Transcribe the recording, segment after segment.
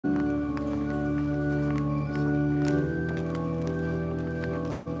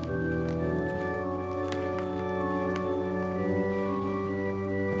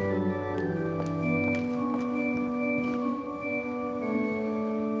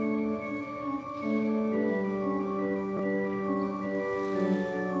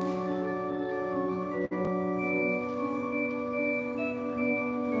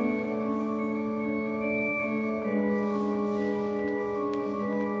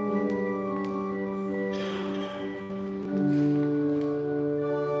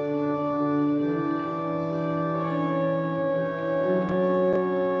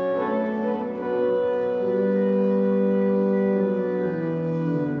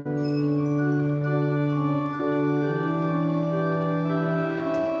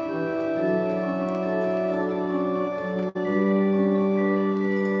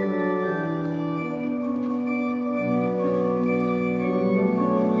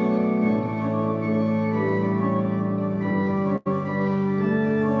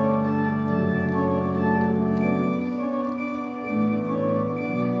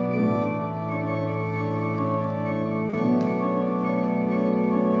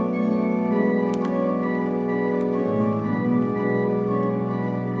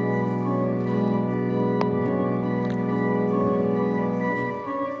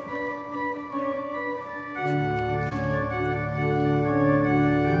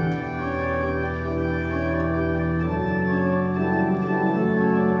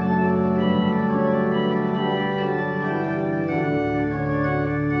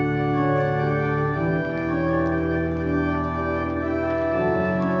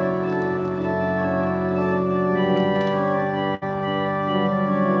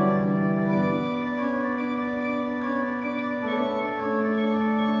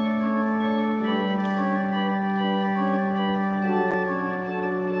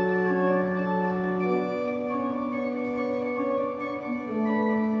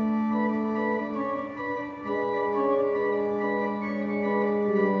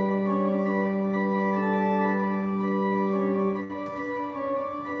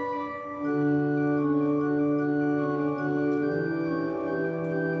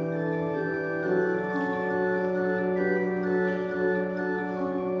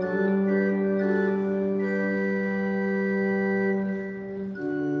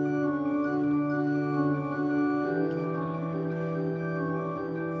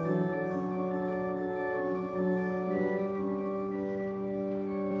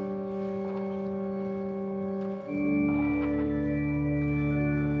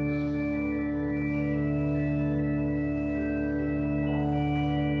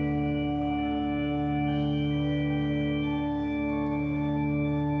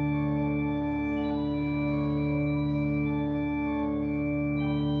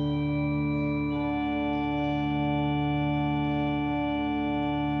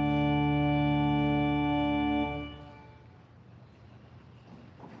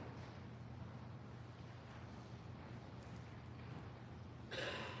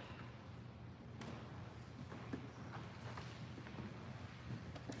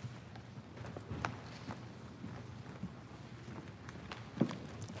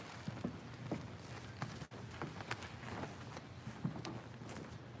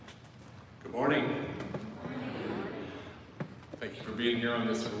Good morning. Thank you for being here on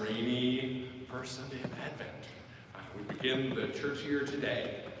this rainy first Sunday of Advent. We begin the church year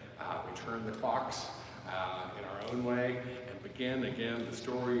today. We turn the clocks in our own way and begin again the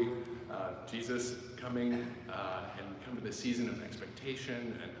story of Jesus coming and come to the season of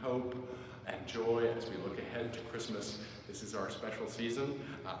expectation and hope and joy as we look ahead to Christmas. This is our special season.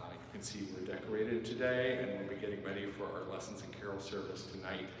 You can see we're decorated today, and we'll be getting ready for our lessons and carol service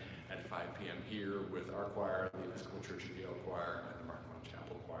tonight at 5 p.m. here with our choir, the Episcopal Church of Yale choir, and the Marquand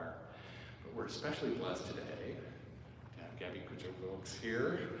Chapel choir. But we're especially blessed today to have Gabby Cudjoe-Wilkes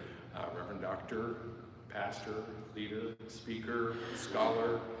here, Reverend Doctor, pastor, leader, speaker,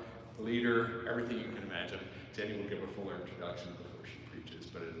 scholar, leader, everything you can imagine. Jenny will give a fuller introduction before she preaches,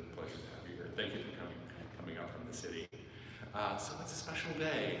 but it's a pleasure to have you here. Thank you for coming up from the city. So it's a special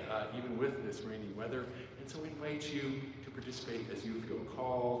day, even with this rainy weather, and so we invite you to participate as you feel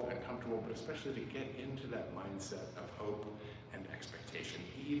called and comfortable, but especially to get into that mindset of hope and expectation.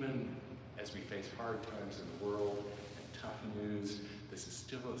 Even as we face hard times in the world and tough news, this is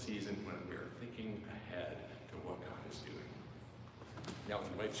still a season when we are thinking ahead to what God is doing. Now I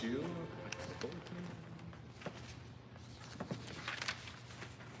invite you.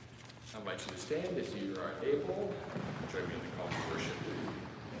 I invite you to stand as you are able. Join me in the call to worship.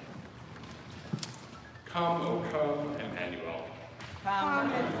 Come, O come, Emmanuel.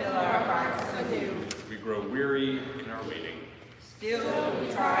 Come and fill our hearts anew. We grow weary in our waiting. Still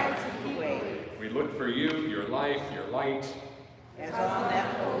we try to wait. We look for you, your life, your light. As on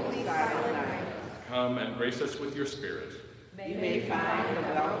that holy silent night. Come and grace us with your spirit. You may find a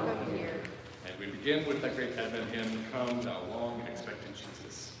welcome here. And we begin with that great Advent hymn, Come, Thou Long Expected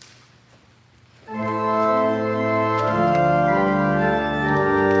Jesus.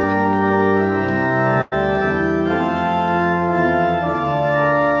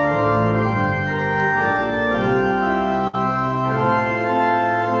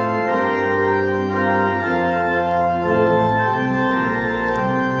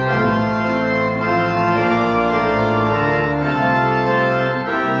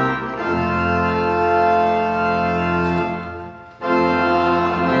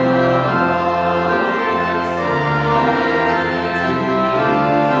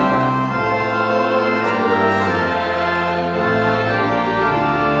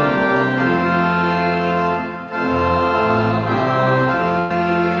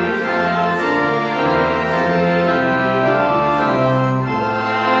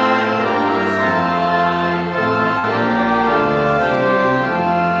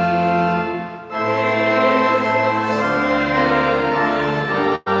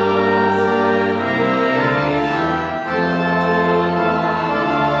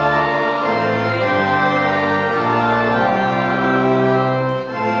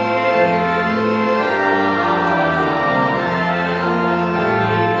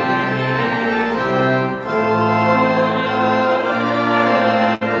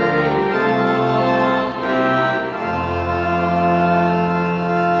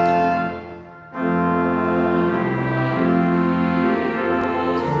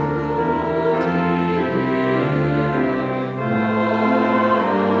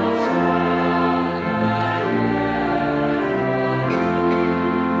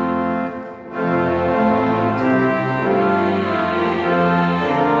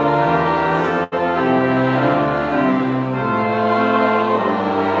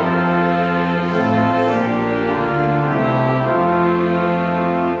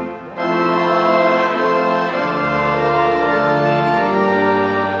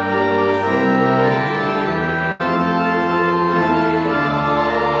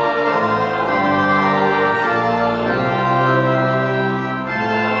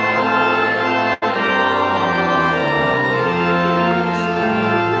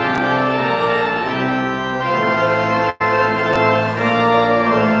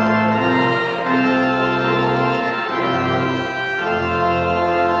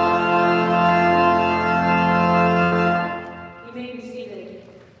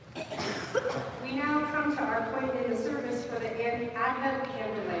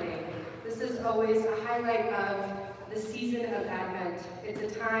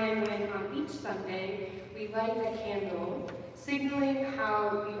 Signaling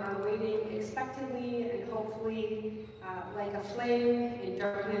how we are waiting expectantly and hopefully like a flame in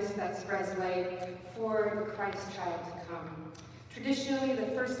darkness that spreads light for the Christ child to come. Traditionally, the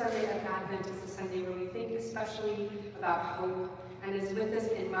first Sunday of Advent is a Sunday where we think especially about hope, and is with this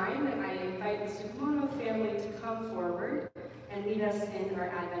in mind that I invite the Sukumono family to come forward and lead us in our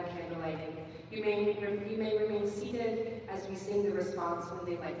Advent candle lighting. You may remain seated as we sing the response when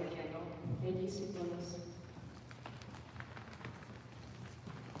they light the candle. Thank you, Supremos.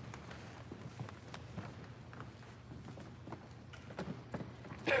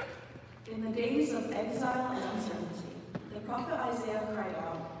 In the days of exile and uncertainty, the prophet Isaiah cried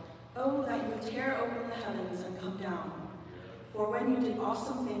out, "Oh, that you would tear open the heavens and come down. For when you did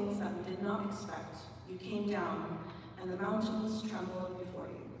awesome things that we did not expect, you came down, and the mountains trembled before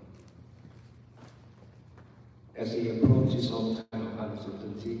you." As he approached his own time of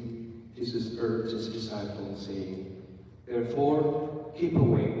uncertainty, Jesus urged his disciples, saying, "Therefore, keep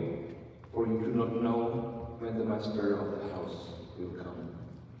awake, for you do not know when the master of the house will come."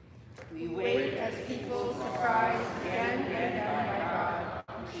 We wait as people surprised and down by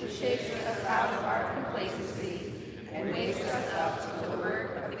God, who shakes us out of our complacency and wakes us up to the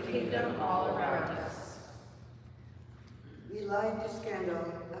work of the kingdom all around us. We light this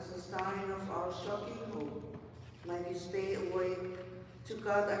candle as a sign of our shocking hope. Might we stay awake to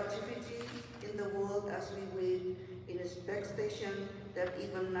God's activity in the world as we wait in expectation that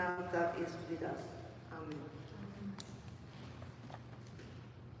even now God is with us. Amen.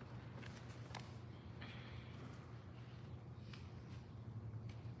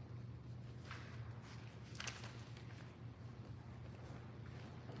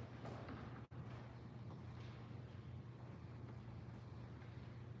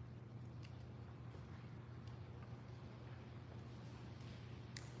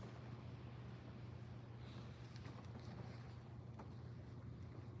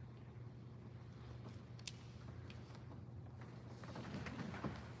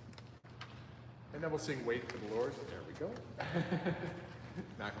 And then we'll sing Wait for the Lord. There we go.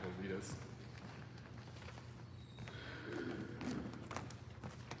 Mac will lead us.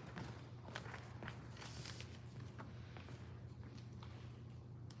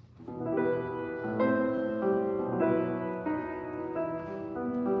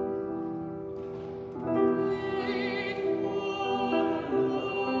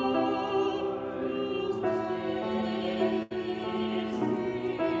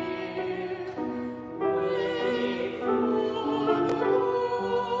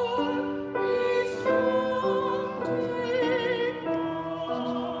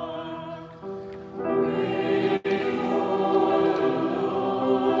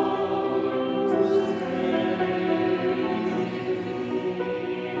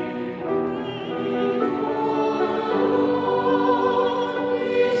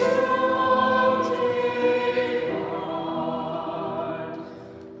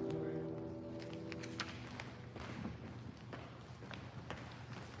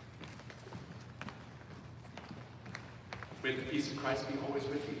 May the peace of Christ be always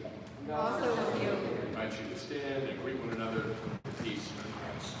with you. And also with you. I invite you to stand and greet one another with peace in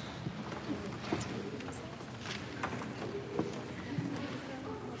Christ.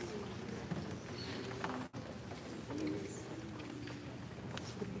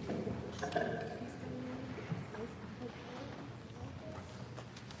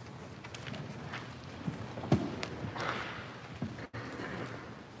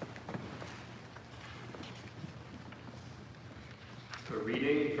 A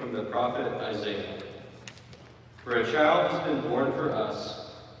reading from the prophet Isaiah. For a child has been born for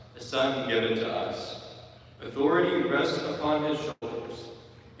us, a son given to us. Authority rests upon his shoulders,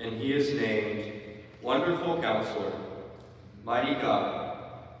 and he is named Wonderful Counselor, Mighty God,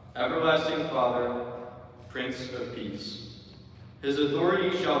 Everlasting Father, Prince of Peace. His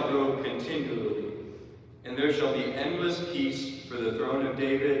authority shall grow continually, and there shall be endless peace for the throne of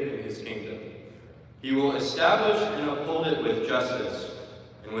David and his kingdom. He will establish and uphold it with justice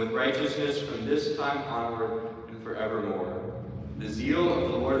and with righteousness from this time onward and forevermore. The zeal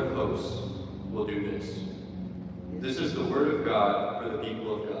of the Lord of hosts will do this. This is the word of God for the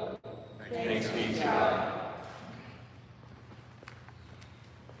people of God. Thanks be to God.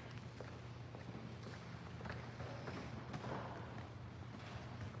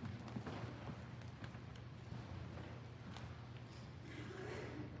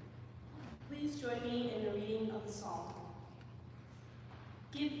 Please join me in the reading of the psalm.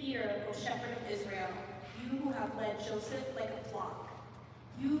 Give ear, O shepherd of Israel, you who have led Joseph like a flock,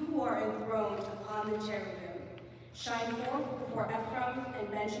 you who are enthroned upon the cherubim. Shine forth before Ephraim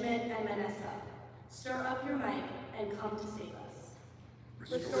and Benjamin and Manasseh. Stir up your might and come to save us.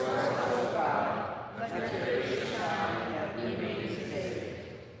 Restore us, O God. Let your face shine that we may be saved.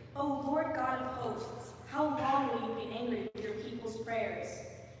 O Lord God of hosts, how long will you be angry with your people's prayers?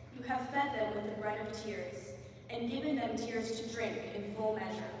 You have fed them with the bread of tears, and given them tears to drink in full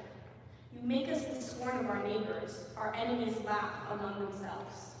measure. You make us the scorn of our neighbors, our enemies laugh among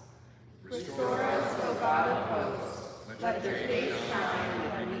themselves. Restore us, O God of hosts. Let your face shine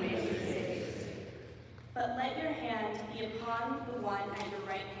that we may be saved. But let your hand be upon the one at your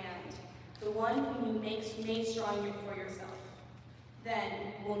right hand, the one whom you made strong for yourself. Then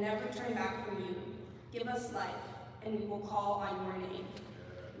we'll never turn back from you. Give us life, and we will call on your name.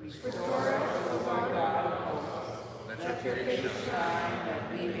 Restore us, O Lord God of hosts. Let your face shine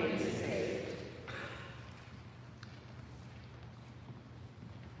that we may be saved.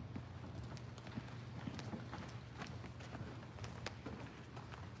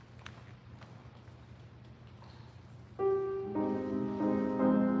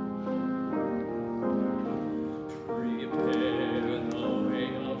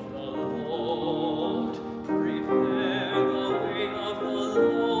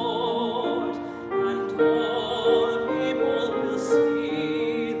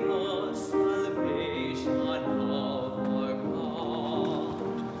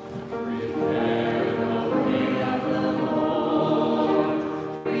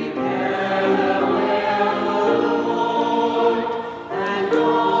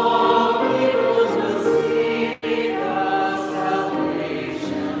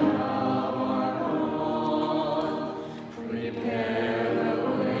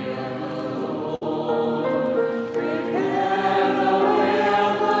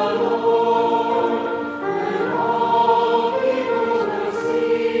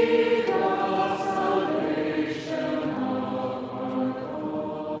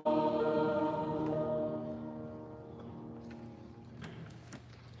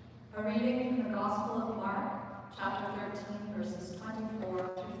 A reading from the Gospel of Mark, chapter 13, verses 24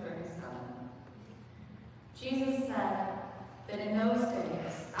 to 37. Jesus said that in those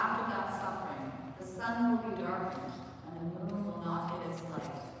days, after that suffering, the sun will be darkened, and the moon will not give its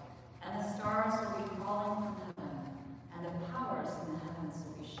light, and the stars will be falling from heaven, and the powers in the heavens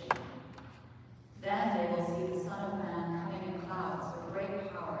will be shaken. Then they will see the Son of Man coming in clouds with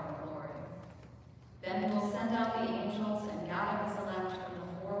great power and glory. Then he will send out the angels and gather his elect from the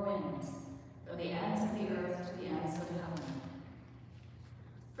four winds, from the ends of the earth to the ends of heaven.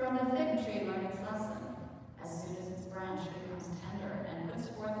 From the fig tree learn its lesson. As soon as its branch becomes tender and puts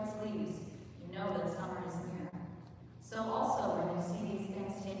forth its leaves, you know that summer is near. So also when you see these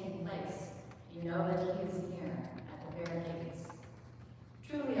things taking place, you know that he is near at the very gates.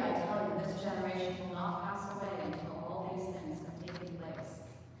 Truly I tell you, this generation will not pass away until all these things have taken place.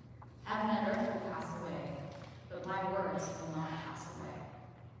 Heaven and earth will pass away, but my words will not pass away.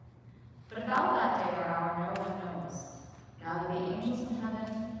 But about that day or hour no one knows, neither the angels in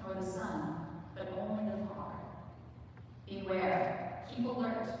heaven nor the Son, but only the Father. Beware, keep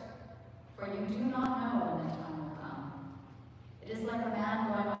alert, for you do not know when the time will come. It is like a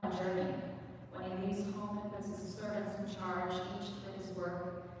man going on a journey. When he leaves home and puts his servants in charge, each with his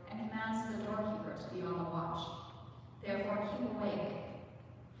work, and commands the doorkeeper to be on the watch. Therefore keep awake,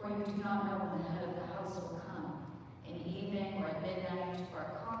 for you do not know when the head of the house will come, in the evening or at midnight or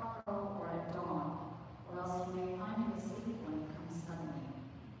at cockcrow or at dawn, or else he may find you asleep when he comes suddenly.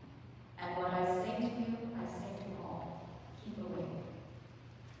 And what I say to you, I say to all, keep awake.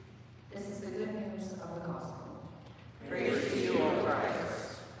 This is the good news of the gospel. Praise to you, O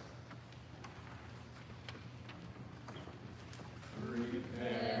Christ.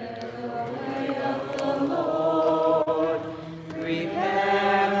 Prepare the way of the Lord.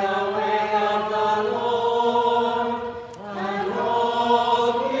 Prepare the way of the Lord. And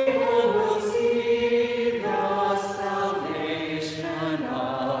all people will see the salvation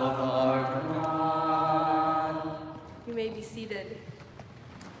of our God. You may be seated.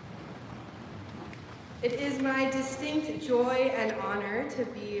 It is my distinct joy and honor to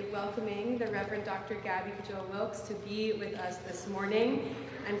be welcoming the Reverend Dr. Gabby Cudjoe-Wilkes to be with us this morning,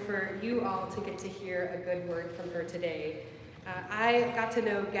 and for you all to get to hear a good word from her today. I got to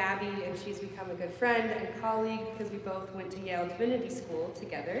know Gabby, and she's become a good friend and colleague because we both went to Yale Divinity School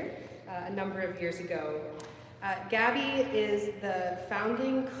together a number of years ago. Gabby is the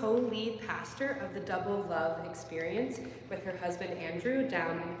founding co-lead pastor of the Double Love Experience with her husband Andrew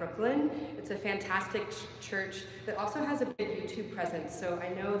down in Brooklyn. It's a fantastic church that also has a big YouTube presence, so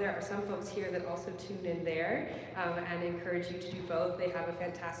I know there are some folks here that also tune in there and encourage you to do both. They have a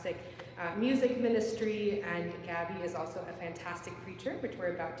fantastic music ministry, and Gabby is also a fantastic preacher, which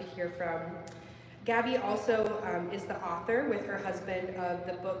we're about to hear from. Gabby also is the author with her husband of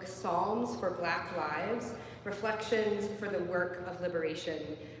the book Psalms for Black Lives, Reflections for the Work of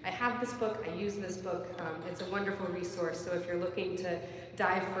Liberation. I have this book, I use this book, it's a wonderful resource, so if you're looking to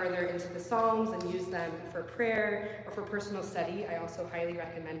dive further into the Psalms and use them for prayer or for personal study, I also highly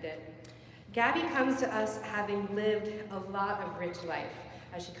recommend it. Gabby comes to us having lived a lot of rich life.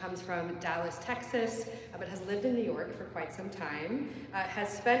 She comes from Dallas, Texas, but has lived in New York for quite some time. Has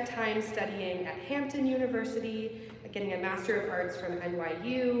spent time studying at Hampton University, getting a Master of Arts from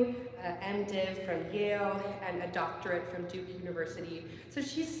NYU, MDiv from Yale, and a doctorate from Duke University. So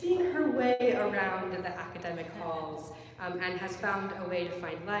she's seen her way around the academic halls and has found a way to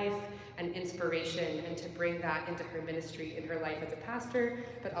find life and inspiration and to bring that into her ministry in her life as a pastor,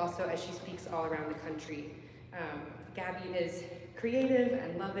 but also as she speaks all around the country. Gabby is creative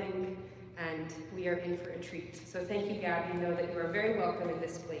and loving, and we are in for a treat. So thank you, Gabby. Know that you are very welcome in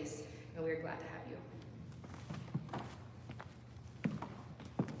this place, and we are glad to have you.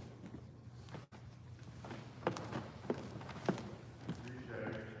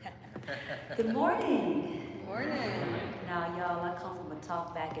 Good morning. Morning. Now, y'all, I come from a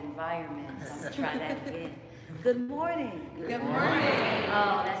talk-back environment, so I'm gonna try that again. Good morning. Good morning.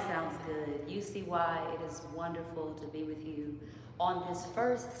 Oh, that sounds good. You see why it is wonderful to be with you on this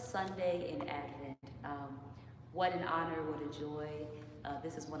first Sunday in Advent. What an honor, what a joy.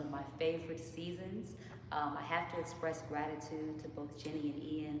 This is one of my favorite seasons. I have to express gratitude to both Jenny and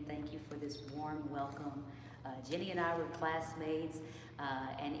Ian. Thank you for this warm welcome. Jenny and I were classmates,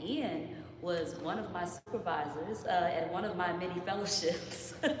 and Ian was one of my supervisors at one of my many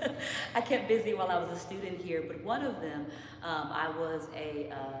fellowships. I kept busy while I was a student here, but one of them, I was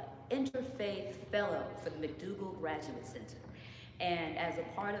a interfaith fellow for the McDougall Graduate Center. And as a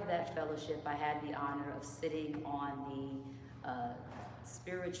part of that fellowship, I had the honor of sitting on the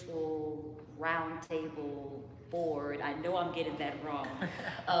spiritual roundtable board. I know I'm getting that wrong,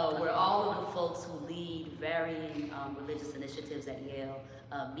 where all of the folks who lead varying religious initiatives at Yale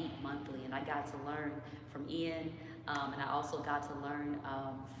meet monthly. And I got to learn from Ian, and I also got to learn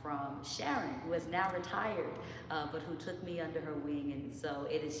from Sharon, who is now retired, but who took me under her wing. And so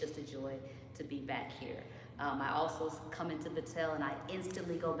it is just a joy to be back here. I also come into Battelle and I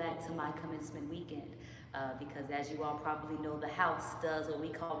instantly go back to my commencement weekend. Because as you all probably know, the house does what we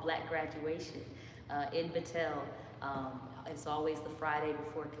call Black graduation in Battelle. It's always the Friday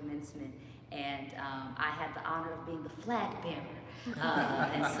before commencement, and I had the honor of being the flag bearer.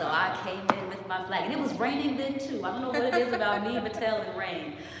 And so I came in with my flag, and it was raining then too. I don't know what it is about me, Battelle, and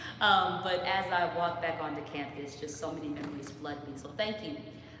rain. But as I walked back onto campus, just so many memories flood me. So thank you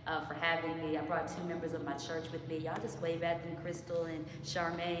for having me. I brought 2 members of my church with me. Y'all just wave at them, Crystal and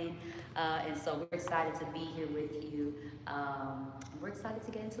Charmaine. And so we're excited to be here with you. We're excited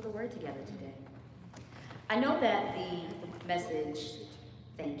to get into the Word together today. I know that the message,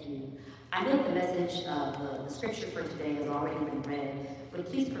 thank you. I know the message, the scripture for today has already been read, but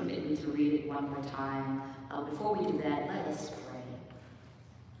please permit me to read it one more time. Before we do that, let us pray.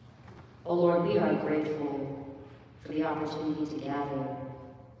 Oh Lord, we are grateful for the opportunity to gather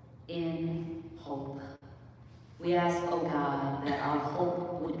in hope. We ask, oh God, that our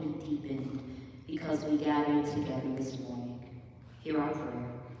hope would be deepened because we gathered together this morning. Hear our prayer.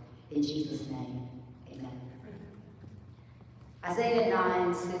 In Jesus' name, amen. Isaiah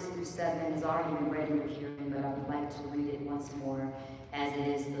 9, 6-7 has already been read in your hearing, but I would like to read it once more as it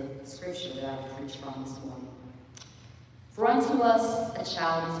is the scripture that I preached from this morning. For unto us a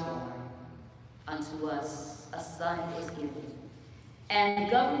child is born, unto us a son is given,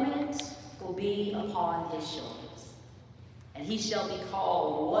 and government will be upon his shoulders. And he shall be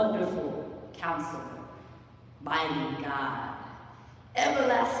called Wonderful Counselor, Mighty God,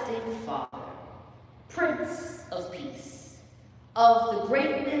 Everlasting Father, Prince of Peace. Of the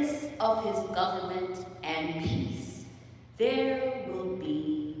greatness of his government and peace, there will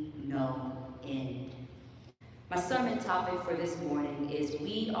be no end. My sermon topic for this morning is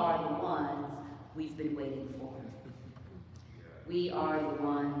We Are the Ones We've Been Waiting for. We are the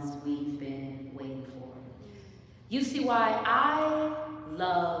ones we've been waiting for. You see why I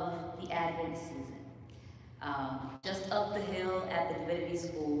love the Advent season. Just up the hill at the Divinity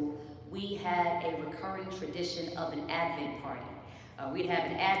School, we had a recurring tradition of an Advent party. We'd have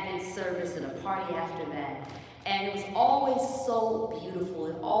an Advent service and a party after that. And it was always so beautiful.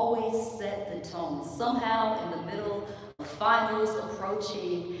 It always set the tone. Somehow in the middle of finals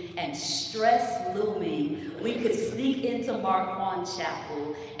approaching and stress looming, we could sneak into Marquand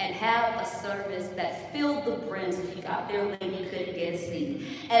Chapel and have a service that filled the brims. If you got there late, you couldn't get a seat.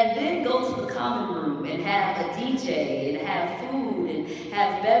 And then go to the common room and have a DJ and have food and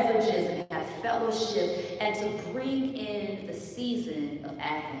have beverages and have fellowship and to bring in the season of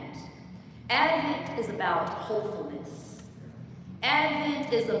Advent. Advent is about hopefulness.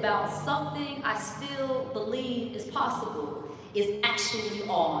 Advent is about something I still believe is possible, is actually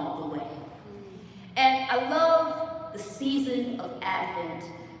on the way. And I love the season of Advent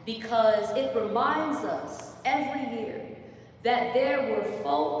because it reminds us every year that there were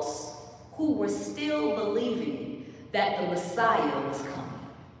folks who were still believing that the Messiah was coming.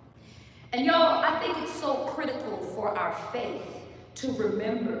 And y'all, I think it's so critical for our faith to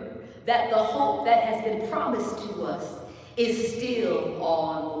remember that the hope that has been promised to us is still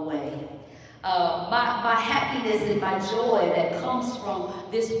on the way. My happiness and my joy that comes from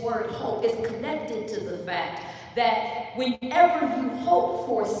this word hope is connected to the fact that whenever you hope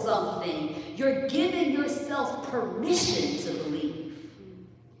for something, you're giving yourself permission to believe.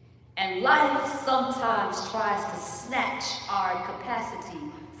 And life sometimes tries to snatch our capacity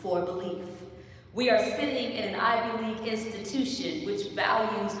for belief. We are sitting in an Ivy League institution which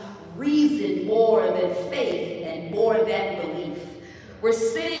values reason more than faith and more than belief. We're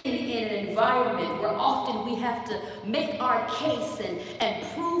sitting in an environment where often we have to make our case and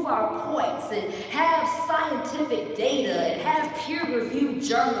prove our points and have scientific data and have peer-reviewed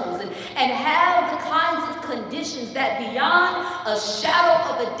journals and have the kinds of conditions that beyond a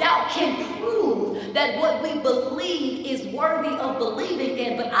shadow of a doubt can prove that what we believe is worthy of believing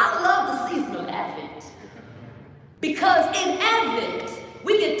in. But I love the season of Advent, because in Advent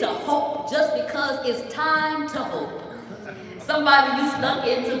we get to hope just because it's time to hope. Somebody, you snuck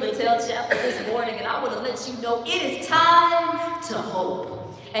into Battelle Chapel this morning, and I want to let you know it is time to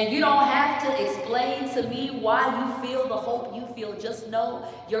hope. And you don't have to explain to me why you feel the hope you feel. Just know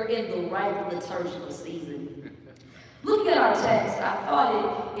you're in the right liturgical season. Looking at our text, I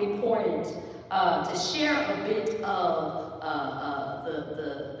thought it important to share a bit of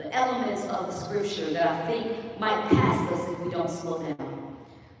the elements of the scripture that I think might pass us if we don't slow down.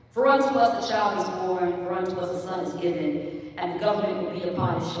 For unto us a child is born, for unto us a son is given, and the government will be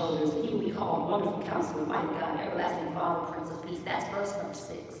upon his shoulders, and he will be called Wonderful Counselor, Mighty God, Everlasting Father, Prince of Peace. That's verse number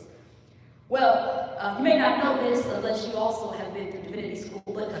 6. Well, you may not know this unless you also have been through divinity school,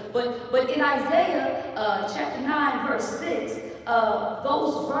 but in Isaiah chapter 9, verse 6,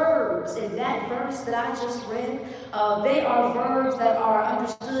 those verbs in that verse that I just read, they are verbs that are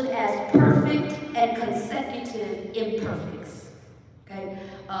understood as perfect and consecutive imperfects. Okay?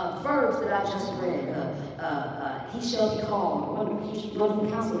 Verbs that I just read, he shall be called Wonderful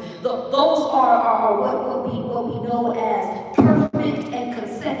Counselor. Those are what we know as perfect and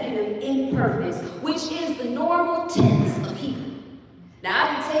consecutive imperfects, which is the normal tense of Hebrew. Now, I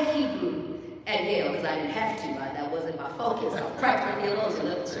didn't take Hebrew at Yale because I didn't have to. That wasn't my focus. I'm a practical theologian,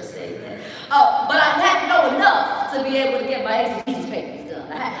 let me just say that. But I had to know enough to be able to get my exegesis papers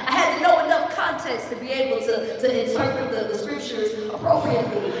done. I had to know enough context to be able to interpret the scriptures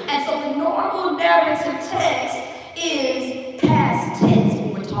appropriately. And so the normal narrative text is past tense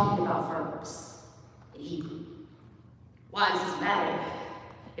when we're talking about verbs in Hebrew. Why does this matter?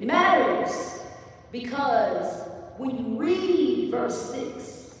 It matters because when you read verse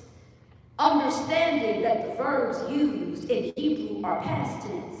 6, understanding that the verbs used in Hebrew are past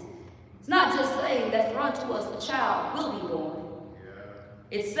tense, it's not just saying that for unto us a child will be born.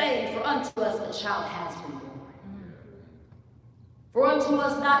 It's saying for unto us a child has been born. For unto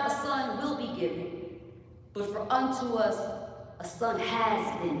us not a son will be given, but for unto us a son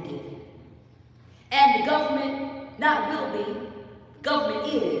has been given. And the government not will be, the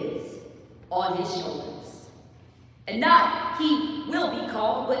government is on his shoulders. And not he will be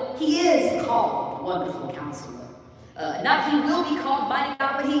called, but he is called Wonderful Counselor. Not he will be called Mighty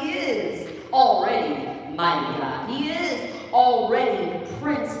God, but he is already Mighty God. He is already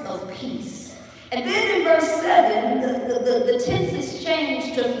Prince of Peace. And then in verse 7, the tense is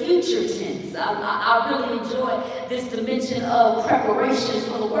changed to future tense. I really enjoy this dimension of preparation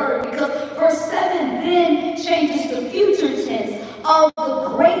for the word, because verse 7 then changes to future tense of the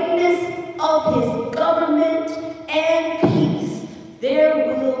greatness of his government and peace.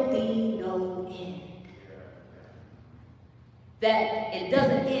 There will be no end. That it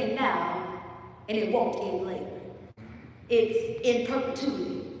doesn't end now and it won't end later. It's in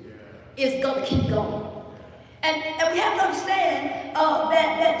perpetuity. It's going to keep going. And we have to understand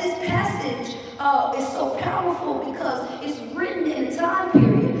that this passage is so powerful because it's written in a time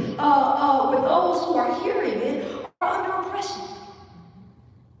period where those who are hearing it are under oppression.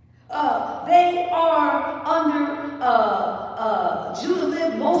 They are under, Judah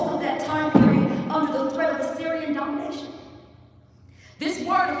lived most of that time period under the threat of Assyrian domination. This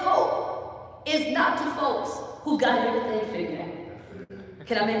word of hope is not to folks who got everything figured out.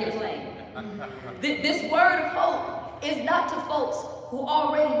 Can I make it plain? This word of hope is not to folks who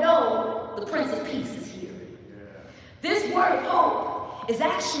already know the Prince of Peace is here. This word of hope is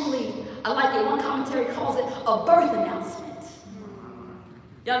actually, I like it, one commentary calls it a birth announcement.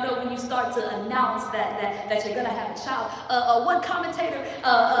 Y'all know when you start to announce that you're going to have a child. One commentator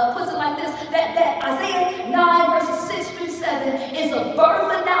puts it like this, that Isaiah 9 verses 6 through 7 is a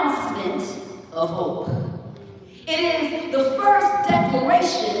birth announcement of hope. It is the first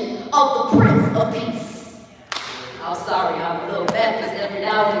declaration of the Prince of Peace. I'm sorry, I'm a little Baptist every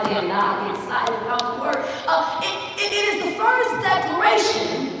now and again. I get excited about the word. It is the first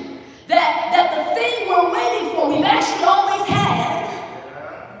declaration that the thing we're waiting for, we've actually always had.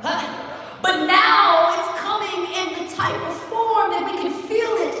 But now it's coming in the type of form that we can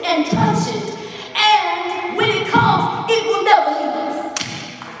feel it and touch it. And when it comes, it will never leave us.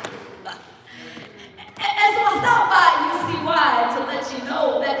 And so I stopped by UCY to let you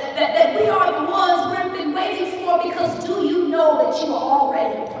know that we are the ones we've been waiting for, because do you know that you are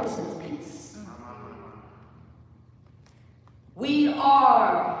already a person of peace? We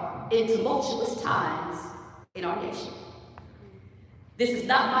are in tumultuous times in our nation. This is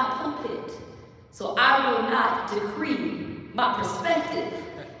not my pulpit, so I will not decree my perspective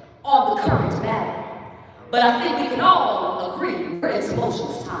on the current matter. But I think we can all agree we're in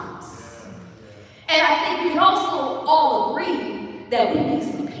tumultuous times. And I think we can also all agree that we need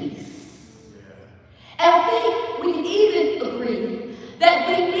some peace. And I think we can even agree that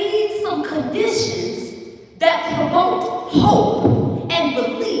we need some conditions that promote hope and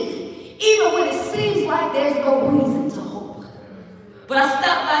belief, even when it seems like there's no reason to hope. But I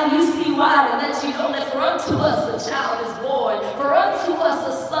stopped by UCY to let you know that for unto us a child is born, for unto us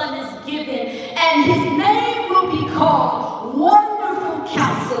a son is given, and his name will be called Wonderful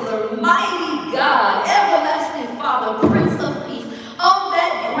Counselor, Mighty God, Everlasting Father, Prince of Peace. Of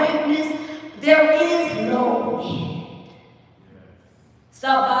that greatness there is no end.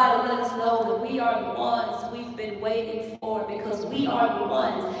 Stop by to let us know that we are the ones we've been waiting for, because we are the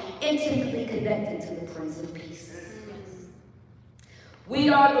ones intimately connected to the Prince of Peace. We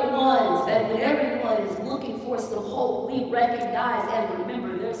are the ones that when everyone is looking for some hope, we recognize and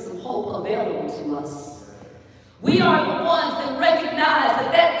remember there's some hope available to us. We are the ones that recognize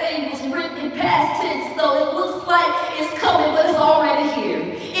that thing was written in past tense, so it looks like it's coming, but it's already here.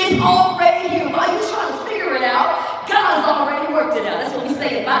 It's already here. While you're trying to figure it out, God has already worked it out. That's what we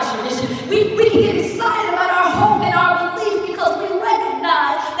say in my tradition. We can get excited about our hope and our belief because we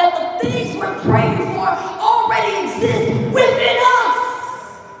recognize that the things we're praying for already exist within us.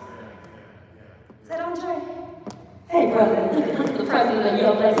 Hey, brother, look at the president of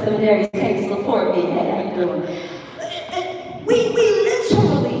Yale Black Seminary came to support me. Hey, how you doing? We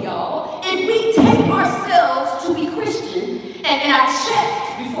literally, y'all, if we take ourselves to be Christian, and I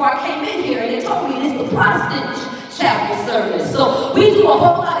checked before I came in here, and they told me this is the Protestant chapel service. So we do a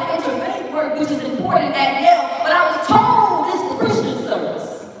whole lot of interfaith work, which is important at Yale, but I was told this is the Christian service.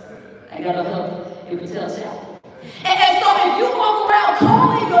 I got no help in Patel Chapel. And so if you walk around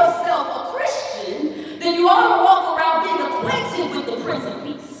calling yourself a Christian, then you ought to walk around being acquainted with the Prince of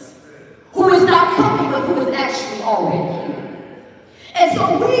Peace, who is not coming, but who is actually already here. And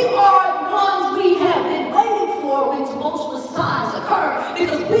so we are the ones we have been waiting for when tumultuous times occur,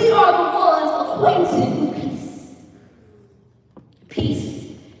 because we are the ones acquainted with peace.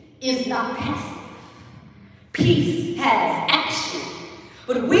 Peace is not passive. Peace has action.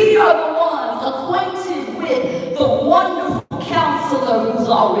 But we are the ones acquainted with the wonderful counselor who's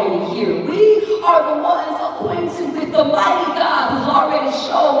already here. We are the ones acquainted with the mighty God who's already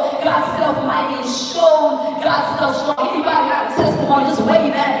shown God's self mighty and shown God's self strong. Anybody got a testimony? Just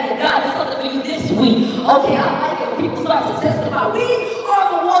wave at me. God, there's something for you this week. Okay, I like it when people start to testify. We are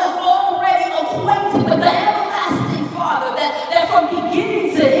the ones already acquainted with the everlasting Father, that from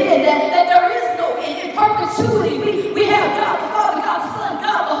beginning to end, that there is no end. In perpetuity, we have God the Father, God the Son,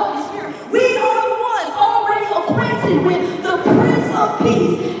 God the Holy Spirit. We are the ones already acquainted with the Prince of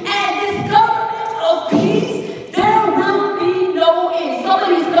Peace. And this government of peace, there will be no end. Some of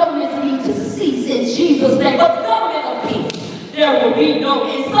these governments need to cease in Jesus' name. But the government of peace, there will be no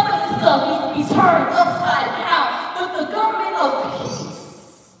end. Some of this stuff needs to be turned upside down. But the government of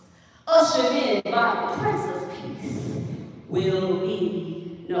peace, ushered in by the Prince of Peace, will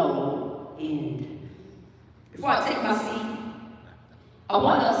be no end. Before I take my seat, I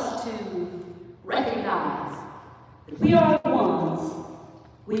want us to recognize that we are the ones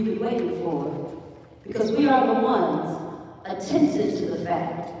we've been waiting for, because we are the ones attentive to the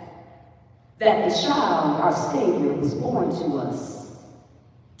fact that the child, our Savior, was born to us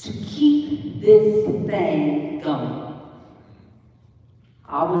to keep this thing going.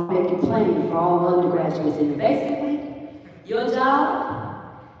 I will make it plain for all undergraduates here. Basically, your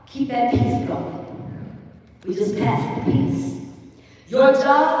job, keep that peace going. We just passed the peace. Your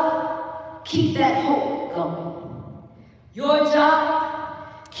job, keep that hope going. Your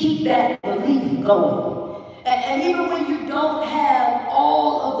job, keep that belief going. And even when you don't have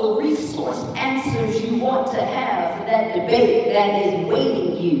all of the resource answers you want to have for that debate that is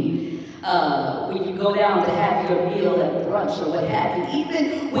waiting you, when you go down to have your meal at brunch or what have you,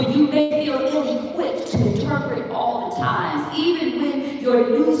 even when you may feel ill-equipped to interpret all the times, even when your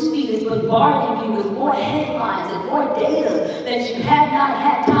newsfeed is bombarding you with more headlines and more data that you have not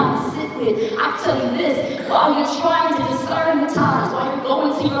had time to sit with, I tell you this, while you're trying to discern the times, while you're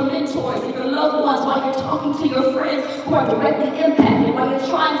going to your mentors and your loved ones, while you're talking to your friends who are directly impacted, while you're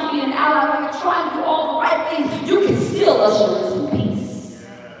trying to be an ally, while you're trying to do all the right things, you can still usher in some peace.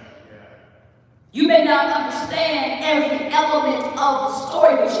 You may not understand every element of the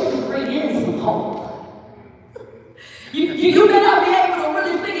story, but you can bring in some hope. You may not be able to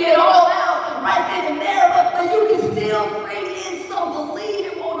really figure it all out right then and there, but you can still bring in some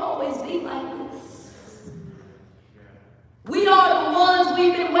belief. It won't always be like this. We are the ones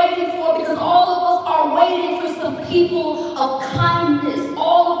we've been waiting for, because all of us are waiting for some people of kindness.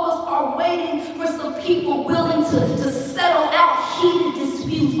 All of us are waiting for some people willing to settle out heated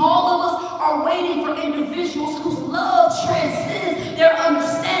disputes. All of us are waiting for individuals whose love transcends their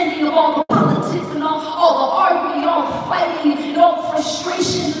understanding of all the politics and all the arguing, all the fighting, and all the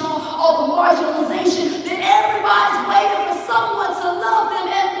frustrations and all the marginalization. Then everybody's waiting for someone to love them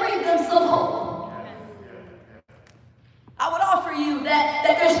and bring them some hope. I would offer you that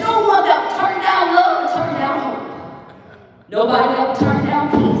there's no one that would turn down love or turn down hope. Nobody that would turn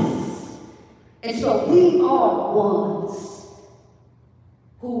down peace. And so we are the ones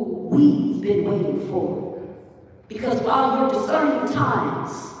who we've been waiting for. Because while you're discerning the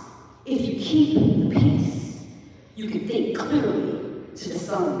times, if you keep the peace, you can think clearly to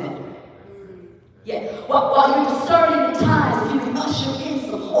discern better. Yeah, while you're discerning the times, if you can usher in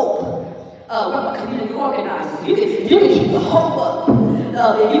some hope, we're my community organizers. You can keep the hope up.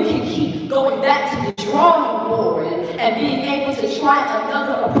 And you can keep going back to the drawing board and being able to try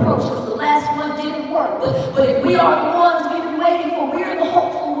another approach, because the last one didn't work. But if we are the ones we've been waiting for, we're the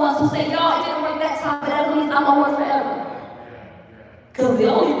hopeful ones who say, y'all, it didn't work that time, but at least I'm gonna work forever. Because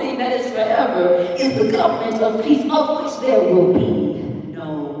the only thing that is forever is the government of peace, of which there will be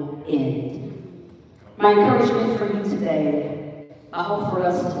no end. My encouragement for you today, my hope for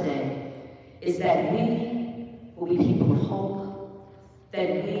us today, is that we will be people of hope, that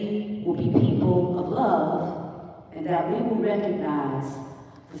we will be people of love, and that we will recognize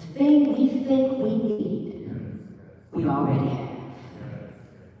the thing we think we need, we already have.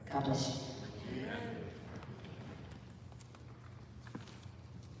 God bless you.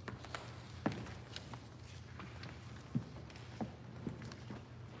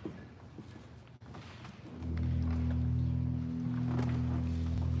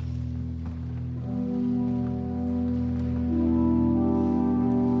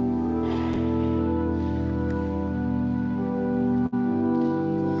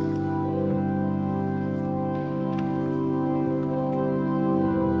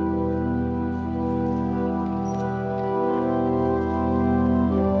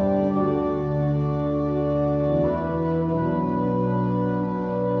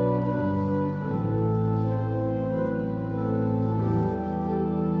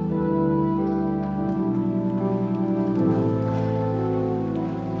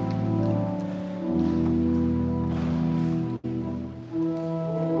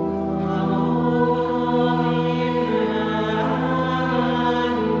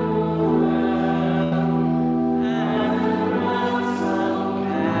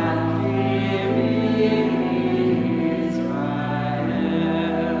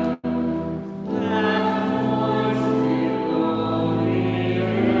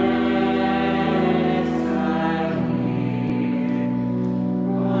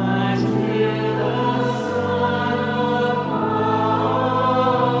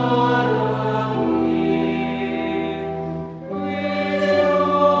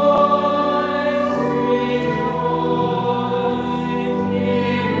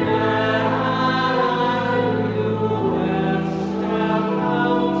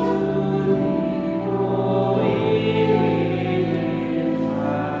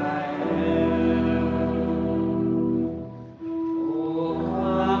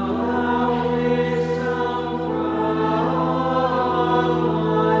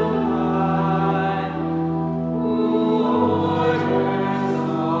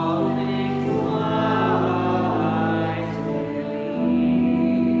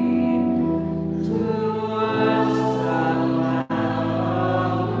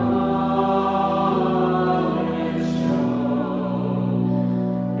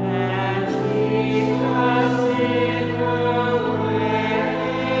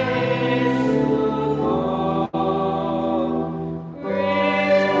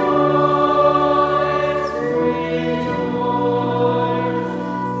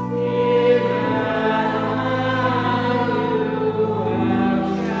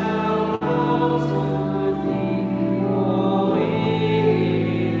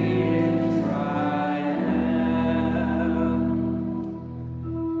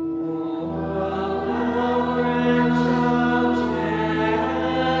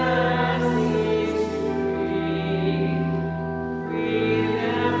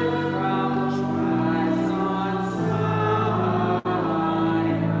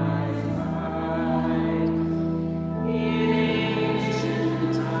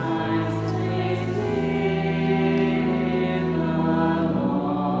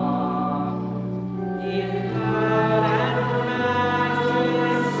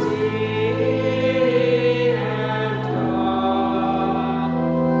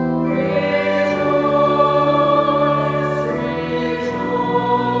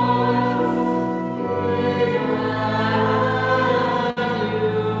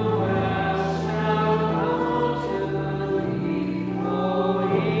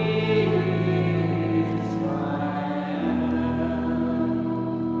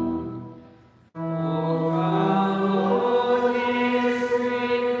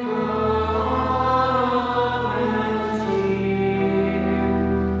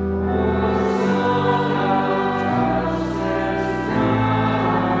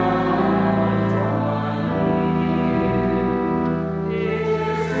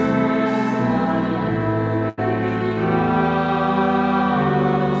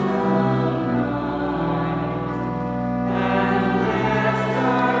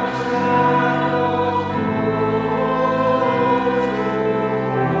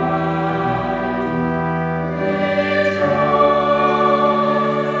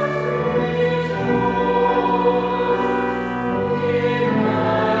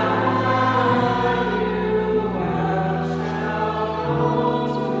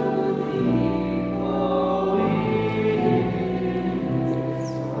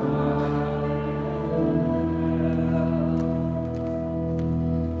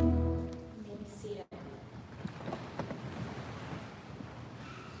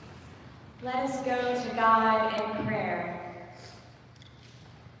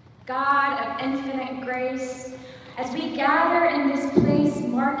 God of infinite grace, as we gather in this place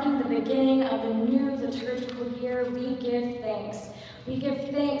marking the beginning of the new liturgical year, we give thanks. We give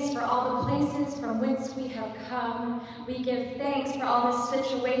thanks for all the places from whence we have come. We give thanks for all the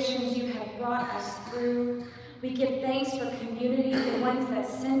situations you have brought us through. We give thanks for community, the ones that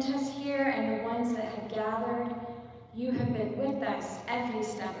sent us here and the ones that have gathered. You have been with us every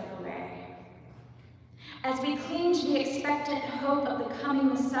step of the way. As we cling to the expectant hope of the coming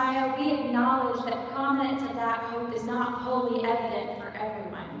Messiah, we acknowledge that prominence of that hope is not wholly evident for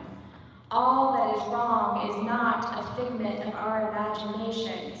everyone. All that is wrong is not a figment of our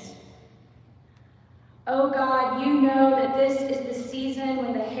imaginations. Oh God, you know that this is the season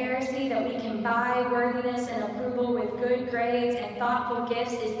when the heresy that we can buy worthiness and approval with good grades and thoughtful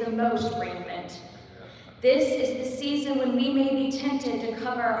gifts is the most rampant. This is the season when we may be tempted to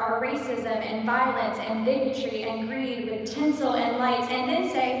cover our racism and violence and bigotry and greed with tinsel and lights and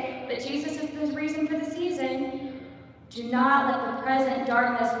then say, but Jesus is the reason for the season. Do not let the present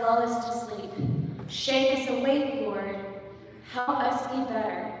darkness lull us to sleep. Shake us awake, Lord. Help us be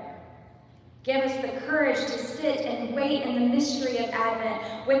better. Give us the courage to sit and wait in the mystery of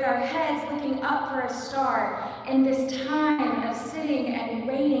Advent with our heads looking up for a star. In this time of sitting and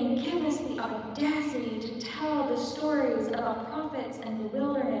waiting, give us the audacity to tell the stories of prophets in the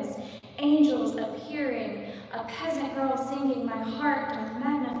wilderness, angels appearing, a peasant girl singing, "My heart doth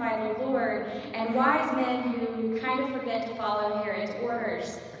magnify the Lord," and wise men who kind of forget to follow Herod's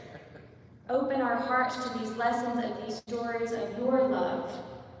orders. Open our hearts to these lessons of these stories of your love,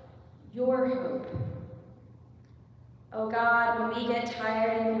 your hope. Oh God, when we get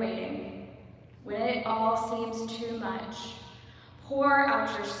tired in the waiting, when it all seems too much, pour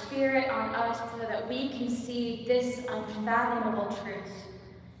out your Spirit on us so that we can see this unfathomable truth.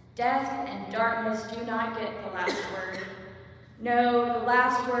 Death and darkness do not get the last word. No, the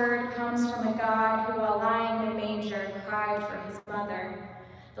last word comes from a God who, while lying in a manger, cried for his mother.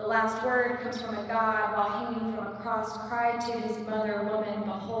 The last word comes from a God, while hanging from a cross, cried to his mother, "Woman,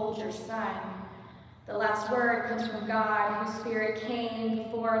 behold your son." The last word comes from God, whose Spirit came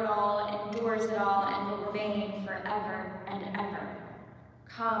before it all, endures it all, and will remain forever and ever.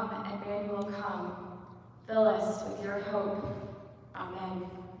 Come, Emmanuel, come. Fill us with your hope. Amen.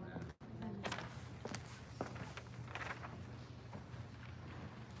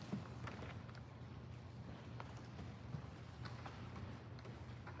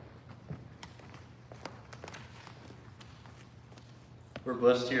 We're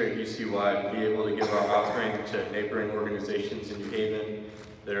blessed here at UCY to be able to give our offering to neighboring organizations in New Haven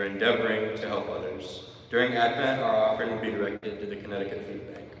that are endeavoring to help others. During Advent, our offering will be directed to the Connecticut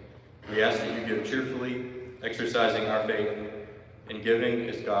Food Bank. We ask that you give cheerfully, exercising our faith in giving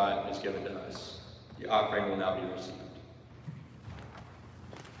as God has given to us. The offering will now be received.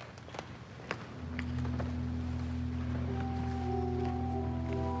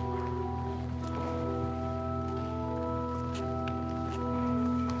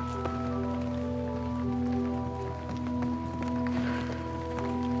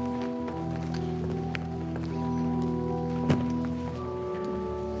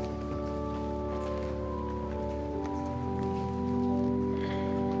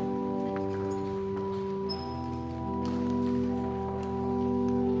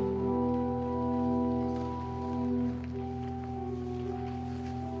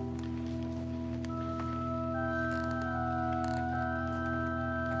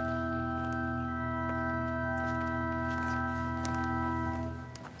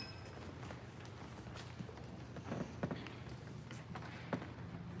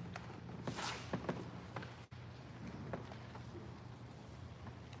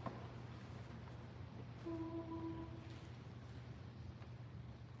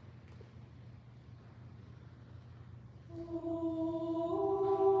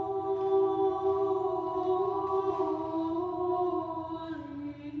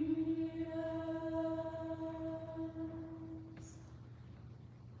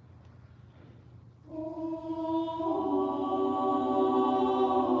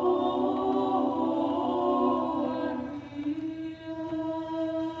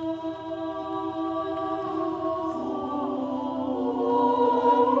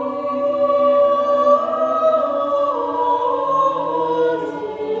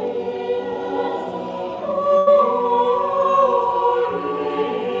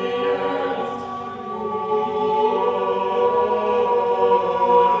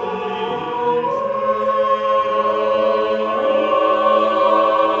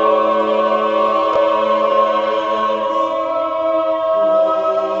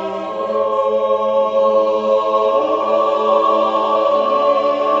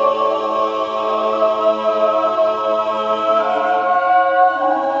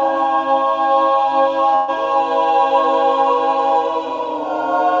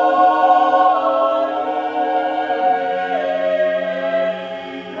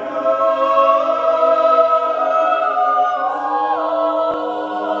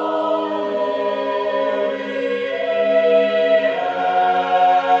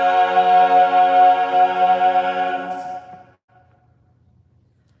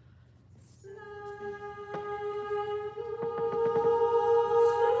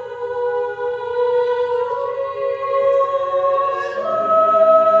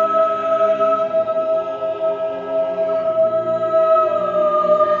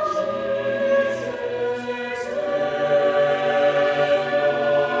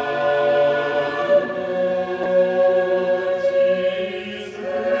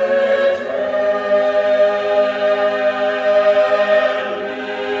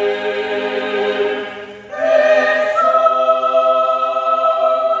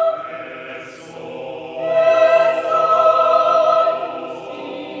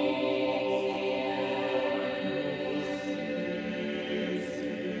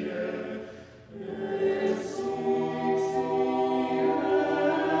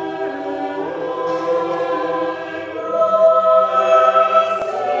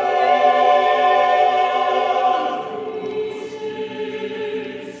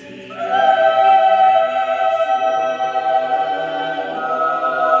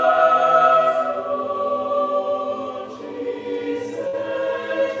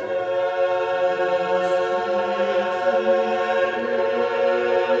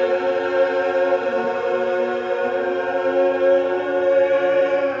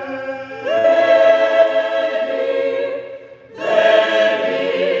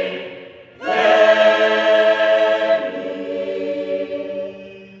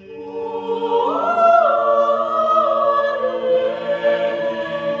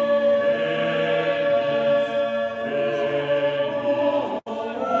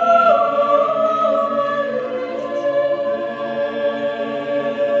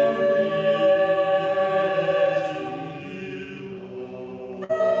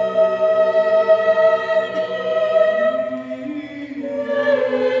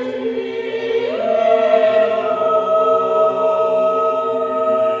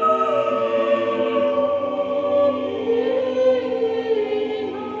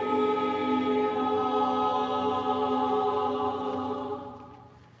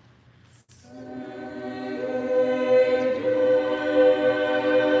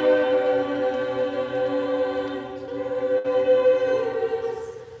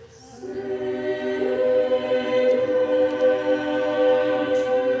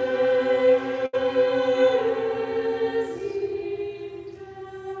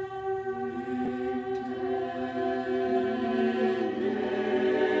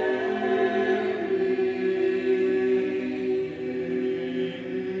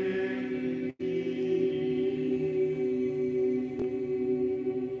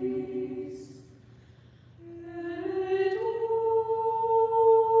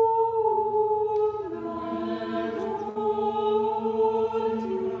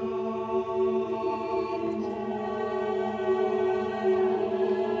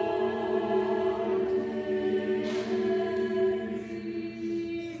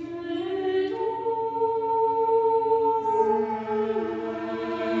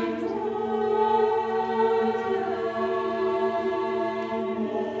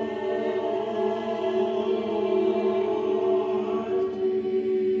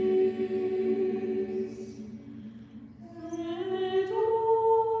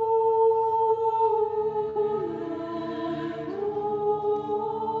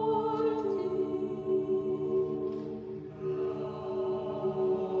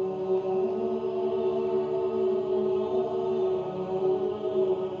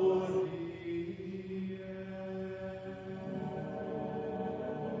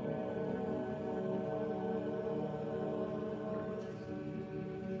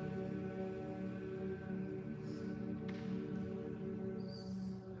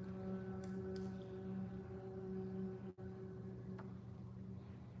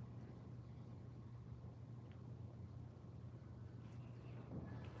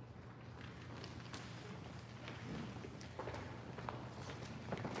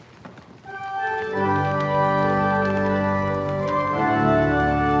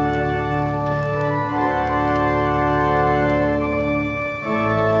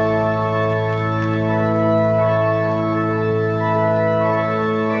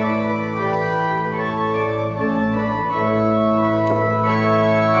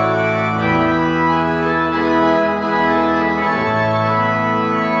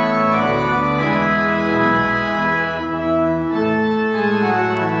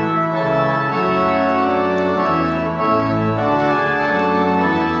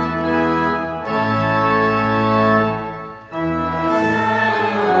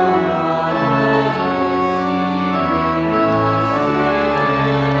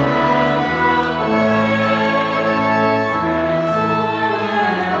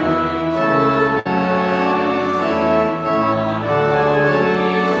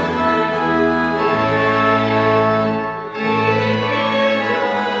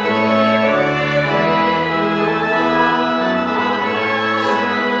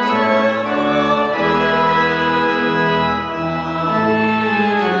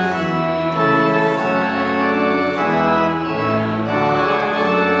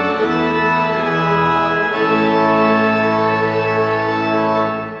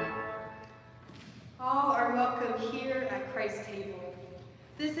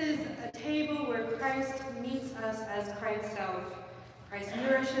 This is a table where Christ meets us as Christ's self. Christ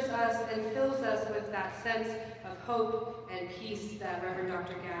nourishes us and fills us with that sense of hope and peace that Reverend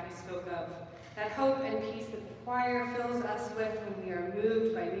Dr. Gabby spoke of. That hope and peace that the choir fills us with when we are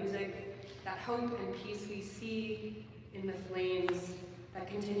moved by music. That hope and peace we see in the flames that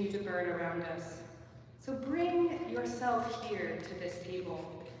continue to burn around us. So bring yourself here to this table.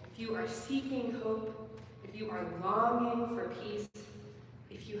 If you are seeking hope, if you are longing for peace,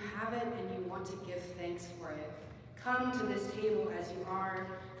 if you have it and you want to give thanks for it, come to this table as you are,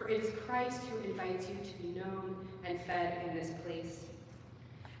 for it is Christ who invites you to be known and fed in this place.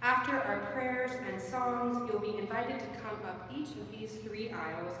 After our prayers and songs, you'll be invited to come up each of these 3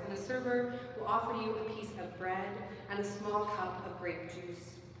 aisles, and a server will offer you a piece of bread and a small cup of grape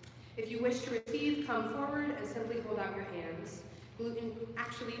juice. If you wish to receive, come forward and simply hold out your hands.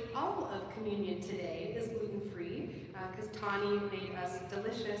 Actually, all of communion today is gluten-free, because Tani made us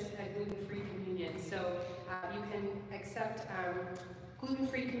delicious gluten-free communion. So you can accept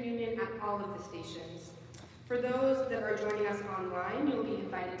gluten-free communion at all of the stations. For those that are joining us online, you'll be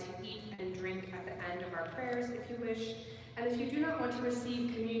invited to eat and drink at the end of our prayers if you wish. And if you do not want to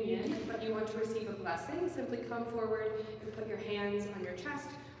receive communion, but you want to receive a blessing, simply come forward and put your hands on your chest,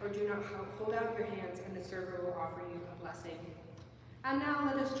 or do not hold out your hands, and the server will offer you a blessing. And now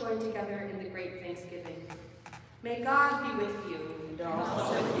let us join together in the great thanksgiving. May God be with you. And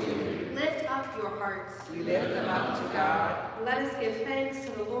also with you. Lift up your hearts. We lift them up to God. Let us give thanks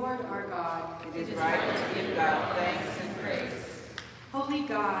to the Lord our God. It is right to give God thanks and praise. Holy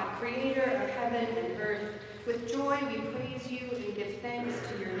God, creator of heaven and earth, with joy we praise you and give thanks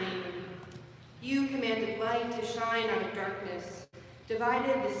to your name. You commanded light to shine out of darkness,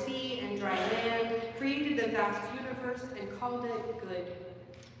 divided the sea and dry land, created the vast universe and called it good.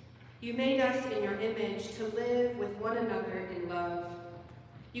 You made us in your image to live with one another in love.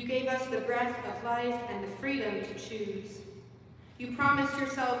 You gave us the breath of life and the freedom to choose. You promised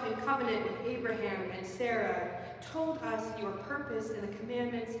yourself in covenant with Abraham and Sarah, told us your purpose in the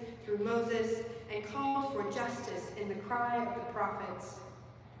commandments through Moses, and called for justice in the cry of the prophets.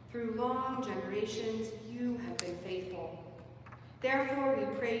 Through long generations, you have been faithful. Therefore, we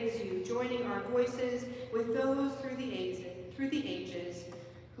praise you, joining our voices with those through the ages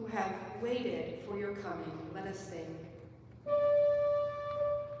who have waited for your coming. Let us sing.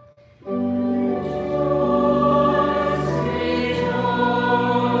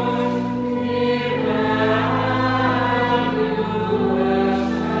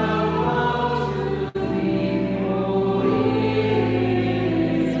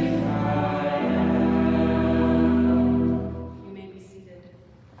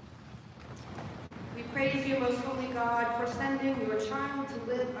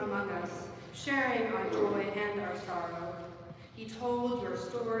 Sharing our joy and our sorrow. He told your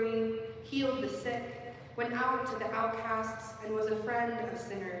story, healed the sick, went out to the outcasts, and was a friend of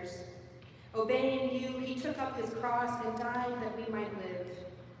sinners. Obeying you, he took up his cross and died that we might live.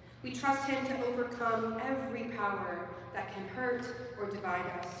 We trust him to overcome every power that can hurt or divide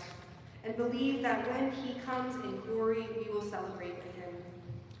us, and believe that when he comes in glory, we will celebrate with him.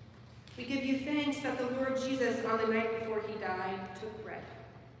 We give you thanks that the Lord Jesus, on the night before he died, took bread.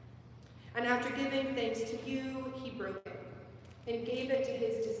 And after giving thanks to you, he broke it and gave it to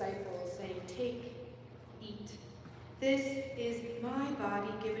his disciples, saying, "Take, eat. This is my body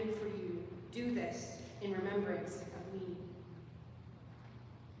given for you. Do this in remembrance of me."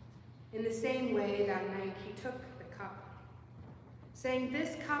 In the same way, that night he took the cup, saying,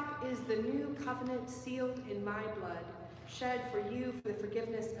 "This cup is the new covenant sealed in my blood, shed for you for the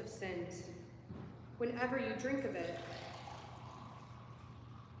forgiveness of sins. Whenever you drink of it,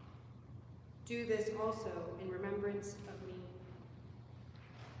 do this also in remembrance of me."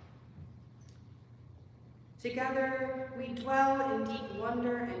 Together, we dwell in deep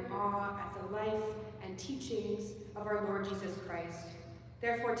wonder and awe at the life and teachings of our Lord Jesus Christ.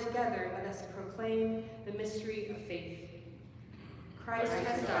 Therefore, together, let us proclaim the mystery of faith. Christ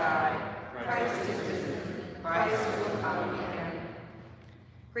has died. Christ is risen. Christ will come again.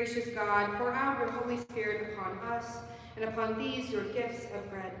 Gracious God, pour out your Holy Spirit upon us and upon these your gifts of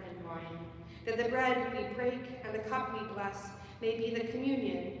bread and wine, that the bread we break and the cup we bless may be the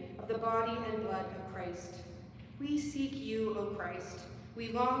communion of the body and blood of Christ. We seek you, O Christ.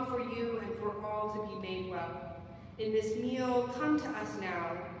 We long for you and for all to be made well. In this meal, come to us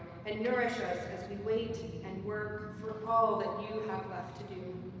now and nourish us as we wait and work for all that you have left to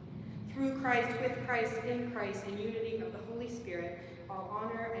do. Through Christ, with Christ, in Christ, in unity of the Holy Spirit, all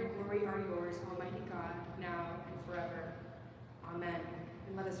honor and glory are yours, Almighty God, now and forever. Amen.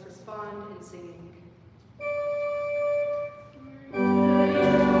 And let us respond in singing.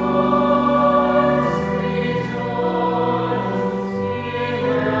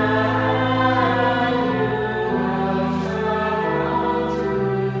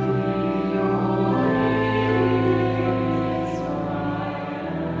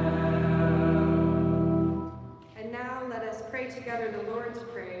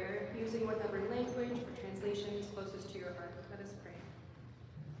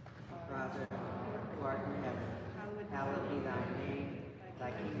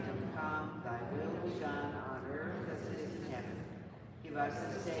 kingdom come, thy will be done on earth as it is in heaven. Give us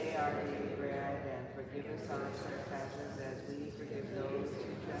this day our daily bread, and forgive us our trespasses as we forgive those who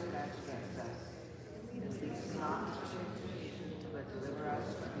trespass against us. And lead us not into temptation, but deliver us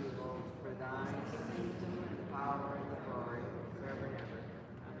from evil. For thine is the kingdom, and the power, and the glory, forever and ever.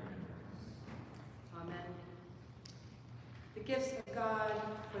 Amen. Amen. The gifts of God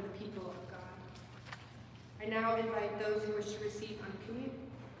for the people of God. I now invite those who wish to receive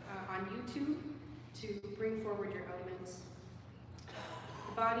on YouTube to bring forward your elements.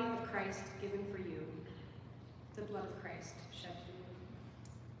 The body of Christ given for you, the blood of Christ shed for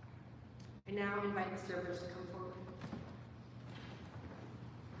you. I now invite the servers to come forward.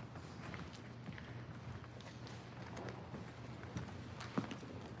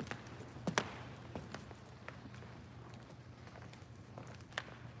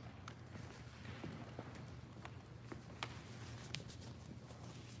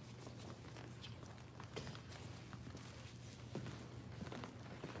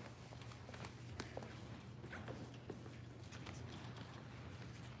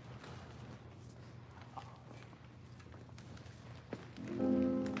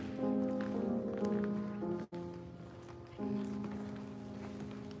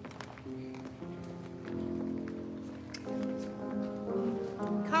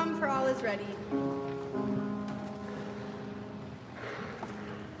 Come, for all is ready.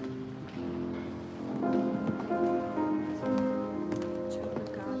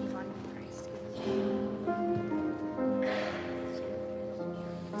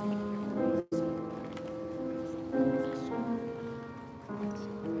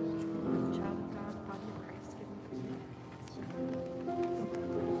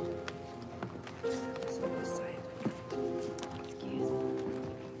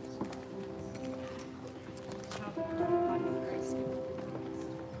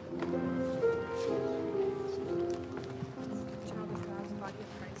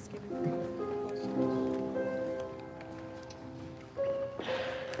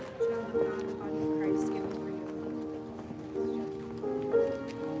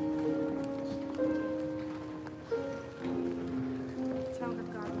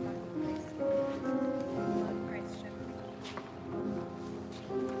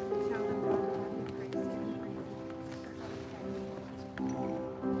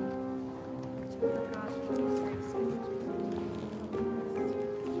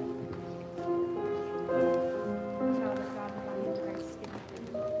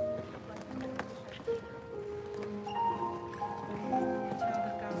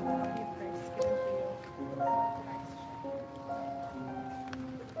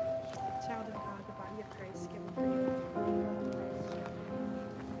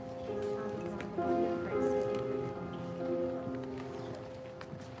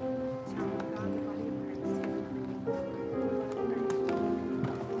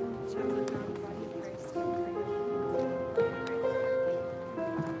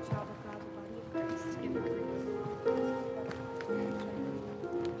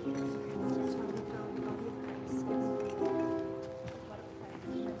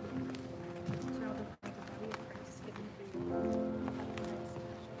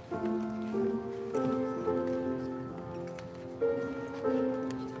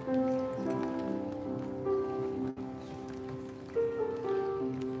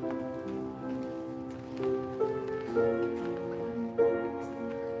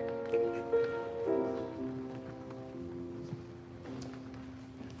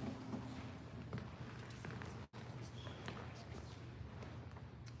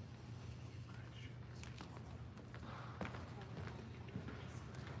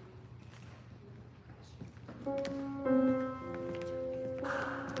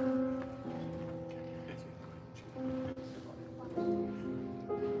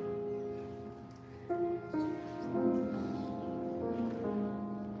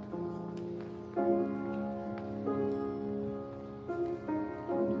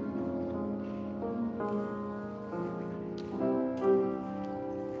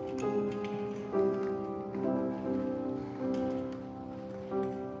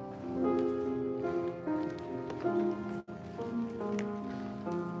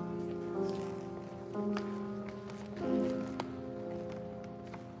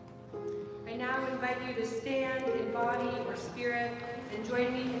 You to stand in body or spirit and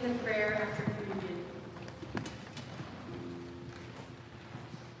join me in the prayer after communion.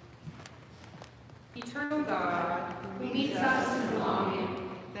 Eternal God, who meets us in belonging,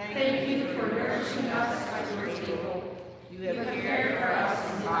 thank you for nourishing us at your table. You have cared for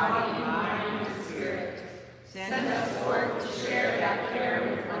us in body, mind, and spirit. Send us forth to share that care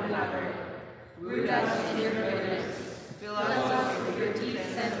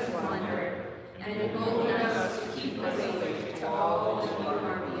and embolden us to keep us awake to all that you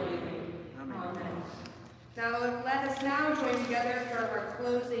are revealing. Amen. Now let us now join together for our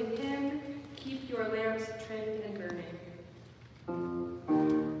closing hymn, Keep Your Lamps Trimmed and Burning.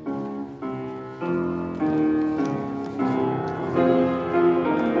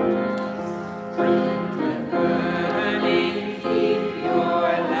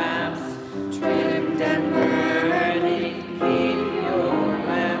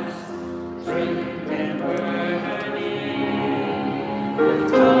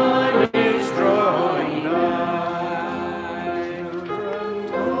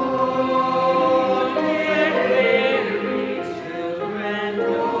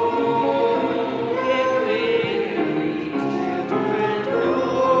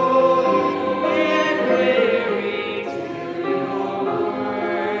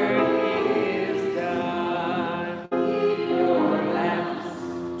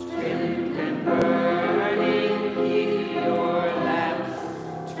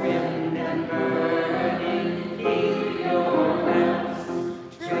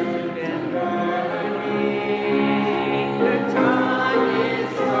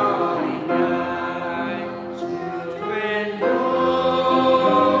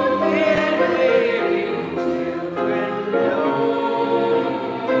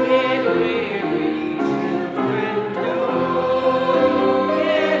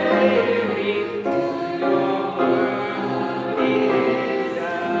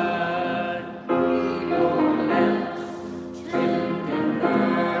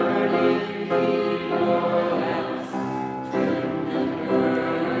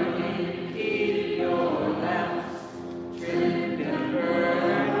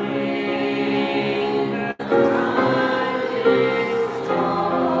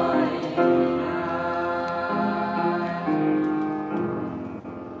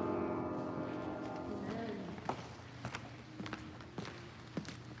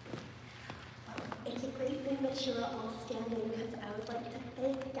 It's a great thing that you are all standing because I would like to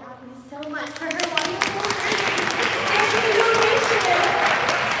thank Gabby so much for her wonderful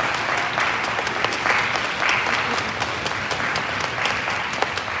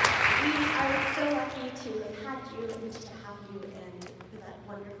We are so lucky to have had you and to have you and for that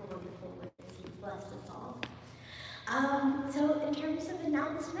wonderful, wonderful words you blessed us all. So in terms of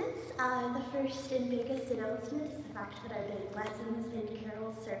announcements, the first and biggest announcement is the fact that our big lessons and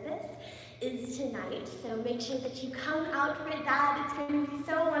carol service is tonight. So make sure that you come out for that. It's going to be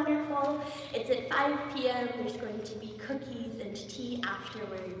so wonderful. It's at 5 p.m. There's going to be cookies and tea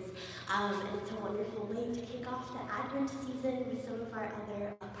afterwards. And it's a wonderful way to kick off the Advent season with some of our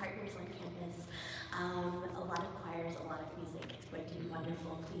other partners on campus. A lot of choirs, a lot of music. It's going to be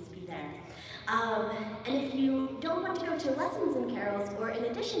wonderful. Please be there. And if you don't want to go to lessons and carols, or in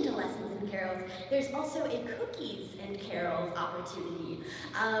addition to lessons and carols, there's also a cookies and carols opportunity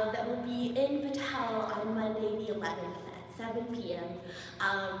that will be in Patel on Monday the 11th at 7 p.m.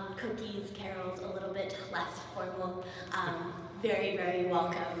 Cookies, carols, a little bit less formal. Very, very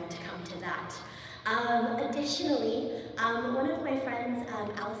welcome to come to that. Additionally, one of my friends,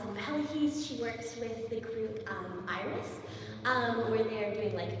 Allison Pellehes, she works with the group Iris, where they're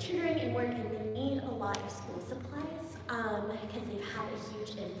doing like tutoring and work, and they need a lot of school supplies because they've had a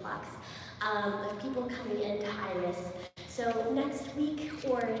huge influx of people coming into Iris. So next week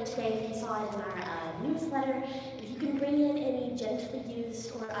or today, if you saw it in our newsletter, if you can bring in any gently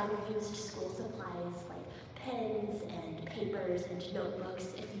used or unused school supplies like pens and papers and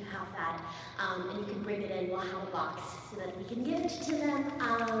notebooks, if you have that, and you can bring it in, we'll have a box so that we can give it to them,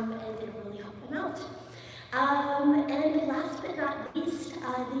 and it'll really help them out. And last but not least,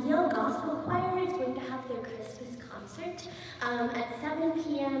 the Yale Gospel Choir is going to have their Christmas concert at 7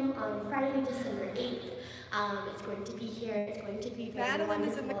 p.m. on Friday, December 8th. It's going to be here. It's going to be very Madeline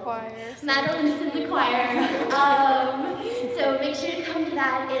wonderful. is in the choir. Madeline is in the choir. So make sure to come to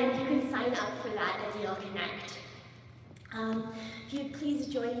that, and you can sign up for that at Yale Connect. If you'd please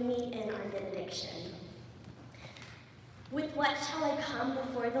join me in our benediction. With what shall I come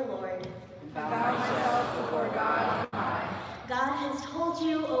before the Lord? Bow myself before God on high. God has told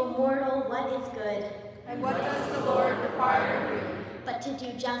you, O mortal, what is good. And what does the Lord require of you? But to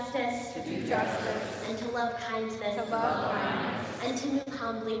do justice, and to love kindness, and to move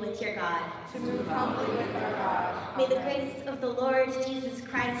humbly with your God. May the grace of the Lord Jesus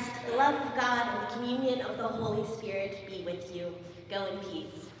Christ, the love of God, and the communion of the Holy Spirit be with you. Go in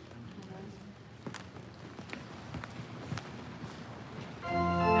peace.